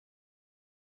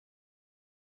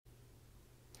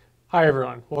Hi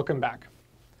everyone, welcome back.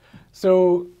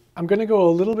 So I'm going to go a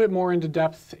little bit more into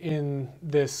depth in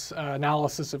this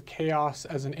analysis of chaos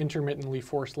as an intermittently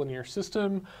forced linear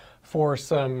system for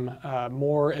some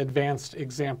more advanced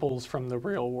examples from the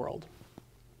real world.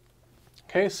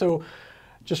 Okay, so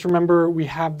just remember we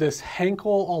have this Hankel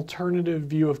alternative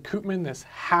view of Koopman, this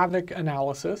HAVOK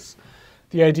analysis.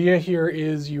 The idea here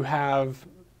is you have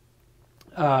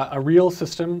a real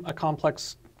system, a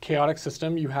complex chaotic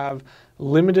system. You have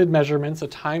limited measurements, a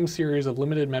time series of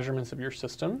limited measurements of your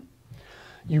system.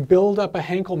 You build up a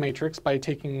Hankel matrix by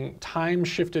taking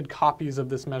time-shifted copies of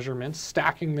this measurement,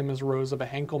 stacking them as rows of a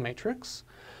Hankel matrix.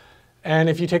 And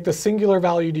if you take the singular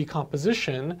value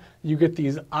decomposition, you get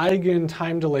these eigen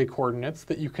time delay coordinates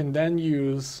that you can then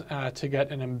use to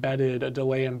get a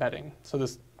delay embedding. So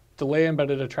this delay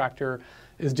embedded attractor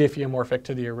is diffeomorphic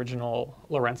to the original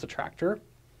Lorentz attractor.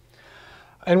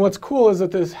 And what's cool is that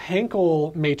this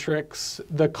Hankel matrix,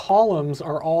 the columns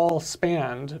are all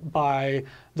spanned by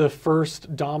the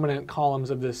first dominant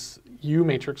columns of this U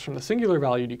matrix from the singular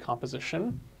value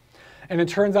decomposition. And it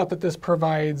turns out that this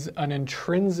provides an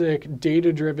intrinsic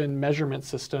data-driven measurement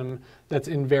system that's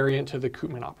invariant to the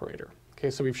Koopman operator. Okay,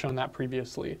 so we've shown that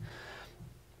previously.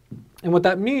 And what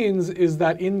that means is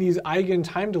that in these eigen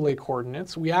time delay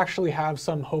coordinates, we actually have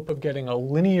some hope of getting a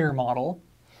linear model,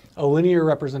 a linear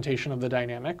representation of the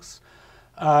dynamics.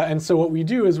 And so what we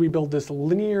do is we build this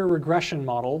linear regression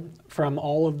model from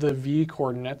all of the v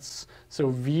coordinates. So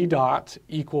v dot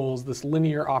equals this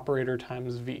linear operator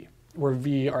times v, where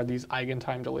v are these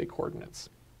eigentime delay coordinates.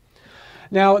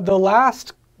 Now the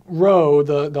last row,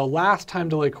 the last time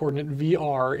delay coordinate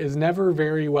vr, is never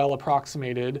very well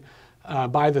approximated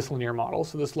by this linear model.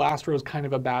 So this last row is kind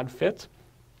of a bad fit.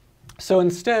 So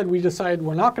instead, we decide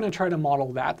we're not going to try to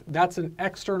model that. That's an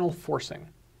external forcing.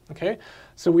 Okay?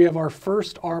 So we have our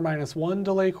first r-1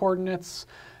 delay coordinates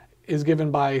is given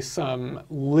by some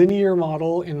linear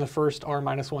model in the first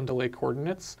r-1 delay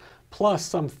coordinates, plus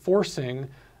some forcing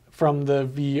from the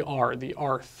vr, the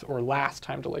rth, or last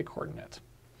time delay coordinate.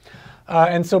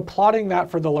 And so plotting that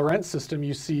for the Lorentz system,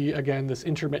 you see, again, this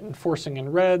intermittent forcing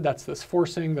in red. That's this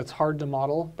forcing that's hard to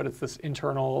model, but it's this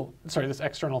external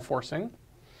forcing.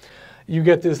 You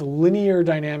get this linear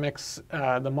dynamics,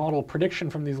 the model prediction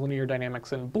from these linear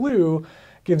dynamics in blue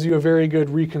gives you a very good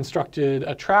reconstructed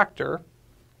attractor.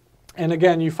 And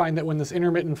again, you find that when this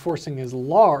intermittent forcing is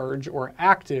large or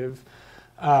active,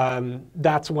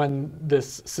 that's when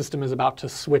this system is about to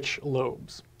switch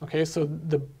lobes. Okay, so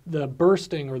the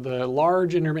bursting or the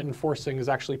large intermittent forcing is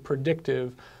actually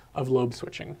predictive of lobe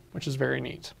switching, which is very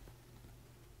neat.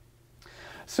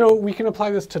 So we can apply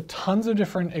this to tons of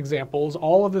different examples.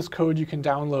 All of this code you can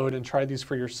download and try these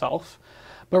for yourself.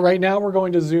 But right now we're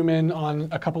going to zoom in on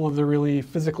a couple of the really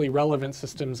physically relevant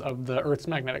systems of the Earth's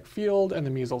magnetic field and the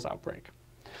measles outbreak.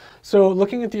 So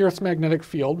looking at the Earth's magnetic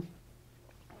field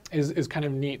is kind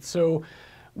of neat. So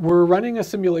we're running a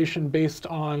simulation based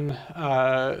on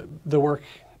the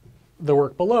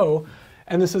work below.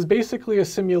 And this is basically a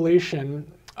simulation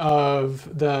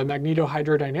of the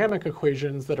magnetohydrodynamic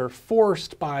equations that are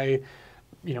forced by,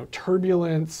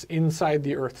 turbulence inside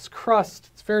the Earth's crust.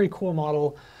 It's a very cool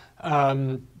model.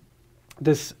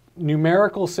 This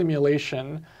numerical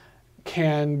simulation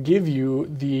can give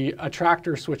you the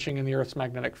attractor switching in the Earth's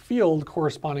magnetic field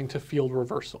corresponding to field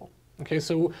reversal. Okay,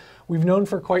 so we've known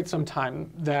for quite some time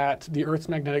that the Earth's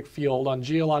magnetic field on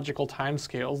geological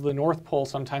timescales, the North Pole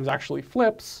sometimes actually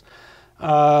flips.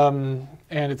 And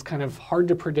it's kind of hard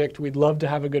to predict. We'd love to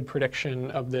have a good prediction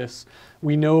of this.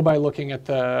 We know by looking at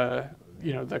the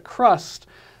crust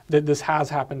that this has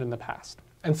happened in the past.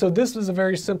 And so this is a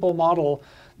very simple model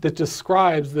that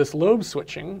describes this lobe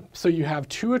switching. So you have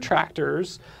two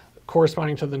attractors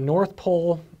corresponding to the North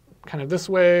Pole, kind of this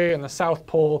way, and the South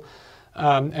Pole.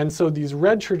 And so these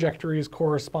red trajectories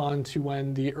correspond to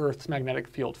when the Earth's magnetic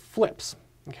field flips.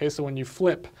 Okay, so when you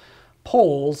flip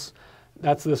poles,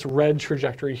 that's this red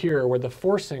trajectory here where the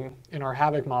forcing in our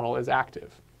HAVOK model is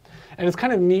active. And it's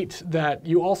kind of neat that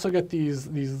you also get these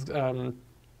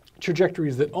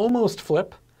trajectories that almost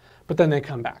flip, but then they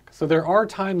come back. So there are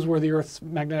times where the Earth's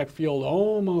magnetic field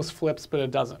almost flips, but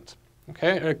it doesn't,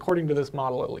 okay? According to this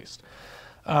model, at least.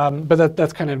 But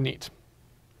that's kind of neat.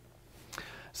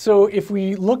 So if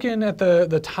we look in at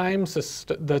the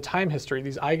time history,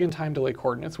 these eigentime delay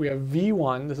coordinates, we have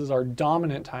V1, this is our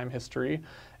dominant time history,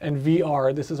 and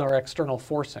VR, this is our external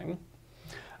forcing.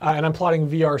 And I'm plotting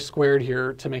VR squared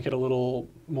here to make it a little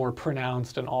more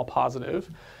pronounced and all positive.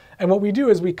 And what we do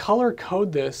is we color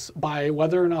code this by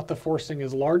whether or not the forcing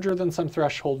is larger than some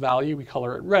threshold value, we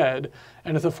color it red.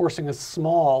 And if the forcing is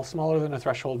smaller than a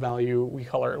threshold value, we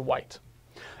color it white.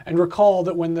 And recall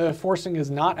that when the forcing is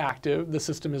not active, the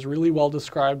system is really well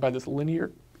described by this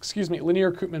linear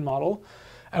Koopman model.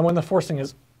 And when the forcing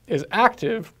is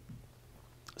active,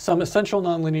 some essential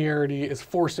nonlinearity is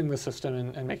forcing the system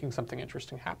and making something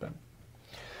interesting happen.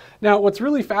 Now, what's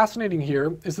really fascinating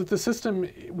here is that the system,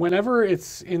 whenever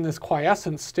it's in this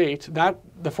quiescent state, that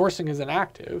the forcing is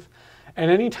inactive,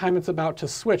 and anytime it's about to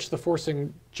switch, the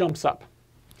forcing jumps up.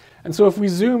 And so if we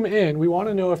zoom in, we want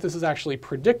to know if this is actually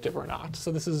predictive or not.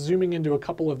 So this is zooming into a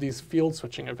couple of these field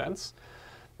switching events,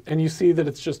 and you see that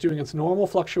it's just doing its normal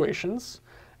fluctuations,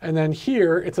 and then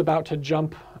here it's about to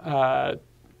jump,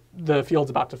 the field's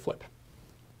about to flip.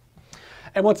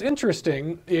 And what's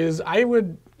interesting is I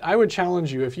would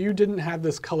challenge you, if you didn't have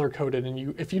this color coded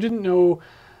and if you didn't know,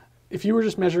 if you were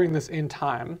just measuring this in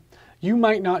time, you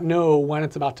might not know when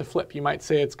it's about to flip. You might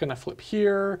say it's going to flip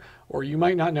here, or you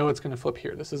might not know it's going to flip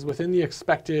here. This is within the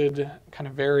expected kind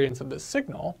of variance of this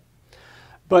signal.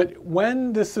 But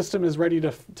when this system is ready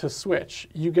to switch,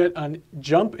 you get a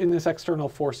jump in this external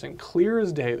forcing, clear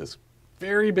as day, this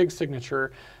very big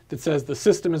signature that says the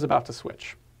system is about to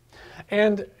switch.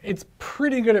 And it's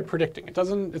pretty good at predicting. It's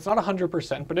not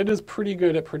 100%, but it is pretty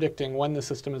good at predicting when the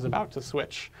system is about to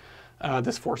switch.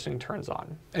 This forcing turns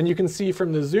on. And you can see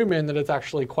from the zoom in that it's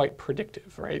actually quite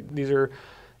predictive, right? These are,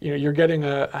 you're getting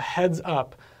a heads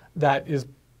up that is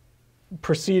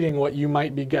preceding what you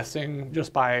might be guessing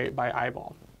just by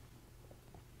eyeball.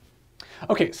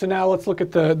 Okay, so now let's look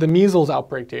at the measles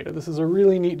outbreak data. This is a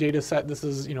really neat data set. This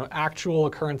is actual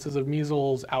occurrences of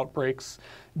measles outbreaks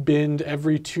binned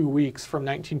every 2 weeks from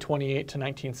 1928 to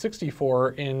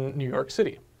 1964 in New York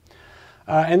City.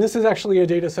 And this is actually a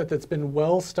data set that's been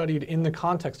well studied in the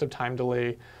context of time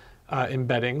delay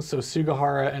embeddings. So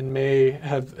Sugihara and May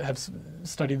have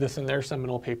studied this in their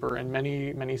seminal paper, and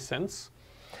many, many since.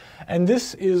 And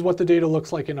this is what the data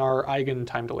looks like in our eigen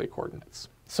time delay coordinates.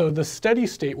 So the steady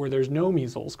state where there's no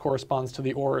measles corresponds to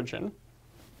the origin.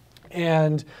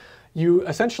 And you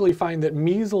essentially find that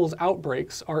measles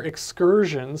outbreaks are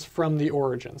excursions from the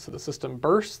origin. So the system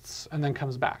bursts and then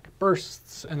comes back,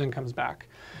 bursts and then comes back.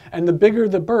 And the bigger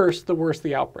the burst, the worse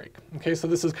the outbreak. Okay, so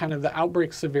this is kind of the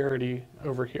outbreak severity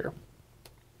over here.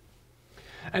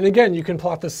 And again, you can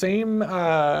plot the same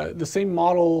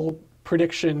model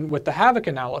prediction with the HAVOK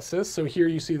analysis. So here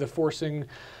you see the forcing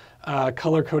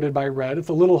color-coded by red. It's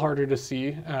a little harder to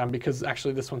see because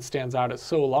actually this one stands out as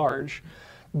so large.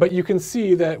 But you can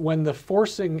see that when the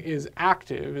forcing is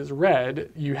active, is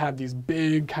red, you have these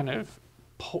big kind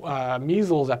of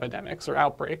measles epidemics or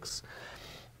outbreaks.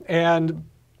 And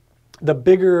the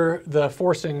bigger the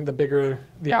forcing, the bigger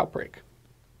the outbreak.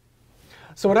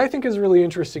 So what I think is really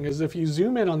interesting is if you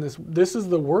zoom in on this, this is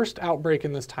the worst outbreak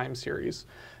in this time series.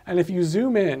 And if you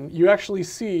zoom in, you actually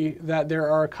see that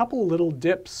there are a couple little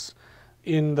dips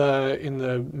in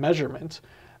the measurement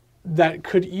that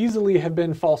could easily have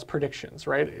been false predictions,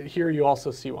 right? Here you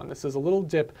also see one. This is a little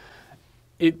dip.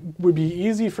 It would be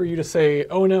easy for you to say,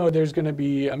 oh no, there's going to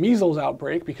be a measles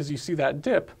outbreak because you see that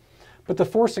dip. But the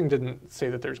forcing didn't say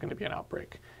that there's going to be an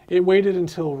outbreak. It waited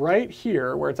until right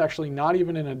here, where it's actually not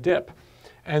even in a dip,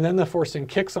 and then the forcing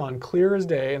kicks on clear as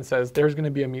day and says there's going to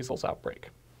be a measles outbreak.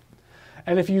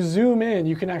 And if you zoom in,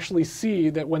 you can actually see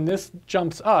that when this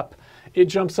jumps up, it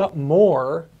jumps up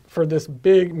more for this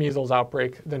big measles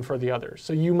outbreak than for the others.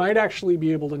 So you might actually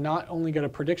be able to not only get a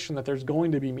prediction that there's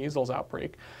going to be measles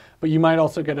outbreak, but you might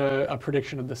also get a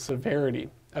prediction of the severity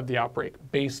of the outbreak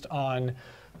based on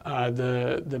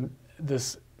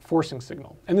this forcing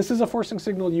signal. And this is a forcing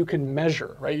signal you can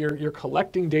measure, right? You're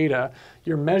collecting data,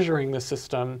 you're measuring the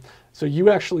system, so you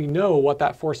actually know what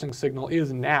that forcing signal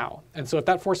is now. And so if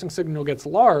that forcing signal gets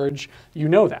large, you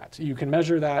know that. You can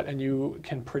measure that and you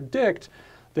can predict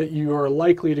that you are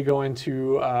likely to go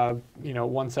into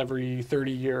once every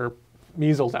 30-year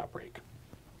measles outbreak.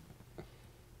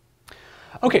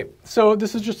 Okay, so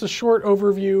this is just a short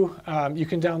overview. You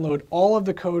can download all of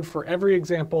the code for every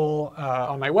example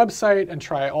on my website and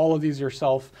try all of these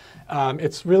yourself.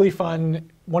 It's really fun.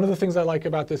 One of the things I like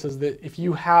about this is that if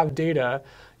you have data,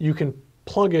 you can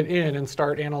plug it in and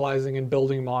start analyzing and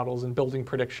building models and building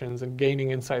predictions and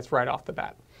gaining insights right off the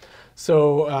bat.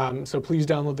 So, so please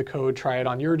download the code, try it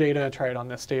on your data, try it on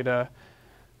this data.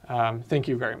 Thank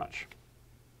you very much.